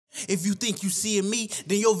If you think you seeing me,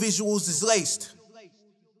 then your visuals is laced.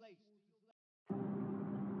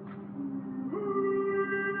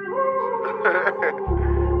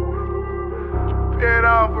 Dead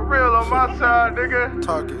on for real on my side, nigga.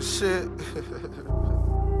 Talking shit.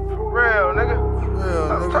 For real, nigga.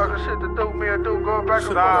 I'm talking shit to do me and do going back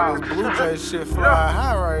and forth. This Blue Jay shit fly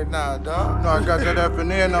high right now, dog. You know I got that up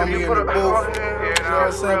and in on me in the booth. You know what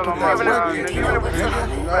I'm saying? Put that work in, nigga.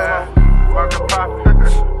 Market profit.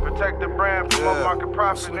 Protect the brand, promote market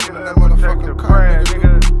profit, nigga. Protect the brand,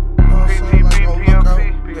 nigga. PTB,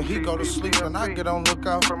 PMP. Then he go to sleep and I get on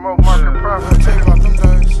lookout. Promote market profit. I'll tell you about them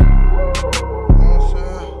days. You know what I'm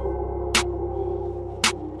saying?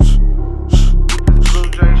 Blue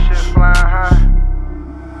Jay shit flying high.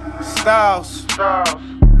 Styles.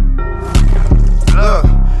 Look,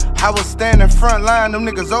 I was standing front line, them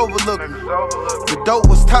niggas overlooking. The dope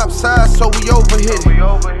was top size, so we overhit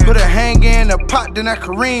it. Put a hanger in the pot, then that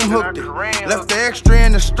Kareem hooked it. Left the extra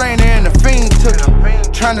in the strainer and the fiend took it.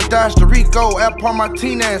 Tryna dodge the Rico, Alpar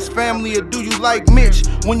Martinez. Family will do you like Mitch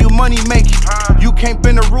when you money making. You can't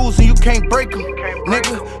bend the rules and you can't break them.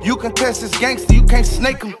 Nigga, you can test this gangster, you can't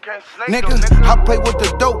snake them. Nigga, I play with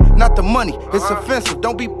the dope, not the money. It's offensive,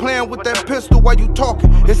 don't be playing with that pistol while you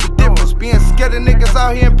talking. It's the difference, being scared of niggas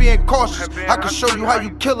out here and being cautious. I can show you how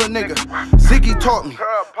you kill a nigga. Ziggy taught me.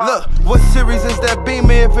 Look, what series is that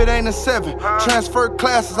Beamer if it ain't a 7? Transferred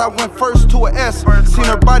classes, I went first to a S. Seen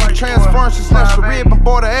her body transform, she snatched the rib and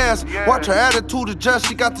bought her ass. Watch her attitude adjust,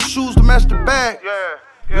 she got the shoes to match the bag.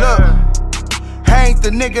 Look, I ain't the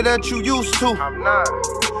nigga that you used to.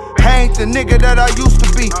 I ain't the nigga that I used to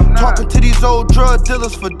be. Talking to these old drug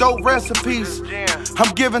dealers for dope recipes.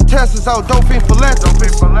 I'm giving tests out, dope in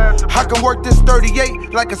philanthropists. I can work this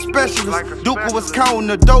 38 like a specialist. Duke was counting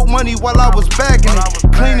the dope money while I was bagging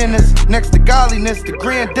it. Cleanliness next to godliness, the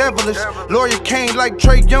grand devilish. Lawyer Kane like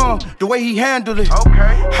Trey Young, the way he handled it.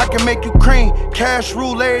 I can make you cream, cash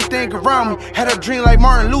rule everything around me. Had a dream like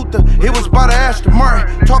Martin Luther, it was by the Aston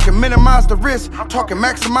Martin. Talking minimize the risk, talking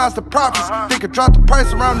maximize the profits. Think it drop the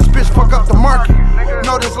price around this bitch, fuck up the market.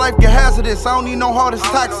 Know this life get hazardous, I don't need no heart, it's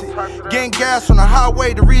toxic. Getting gas on the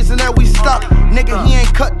highway, the reason that we stop. Nigga, he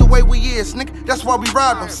ain't cut the way we is, nigga, that's why we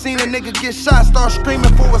robbed him. Seen a nigga get shot, start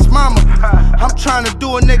screaming for his mama. I'm trying to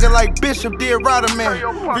do a nigga like Bishop did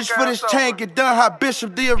Rodderman. Reach for this chain, get done how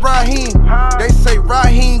Bishop did Raheem. They say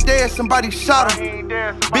Raheem dead, somebody shot him.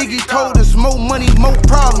 Biggie told us more money, more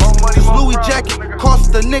problems. This Louis jacket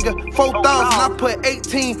cost the nigga 4,000. I put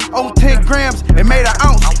 18 on 10 grams and made an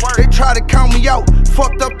ounce. They tried to count me out,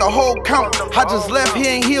 fucked up the whole count. I just left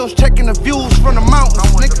here in heels, checking the views from the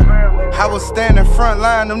mountains, nigga. I was standing front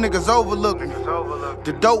line, them niggas overlooking.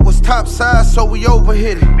 The dope was top size, so we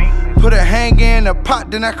overhit it. Put a hanger in the pot,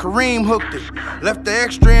 then that Kareem hooked it. Left the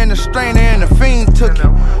extra in the strainer and the fiend took it.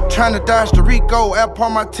 Tryna dodge the Rico, Alpar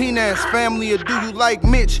Martinez. Family will do you like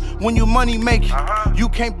Mitch when you money making. You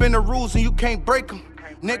can't bend the rules and you can't break them.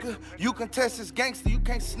 Nigga, you can test this gangster, you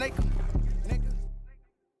can't snake him.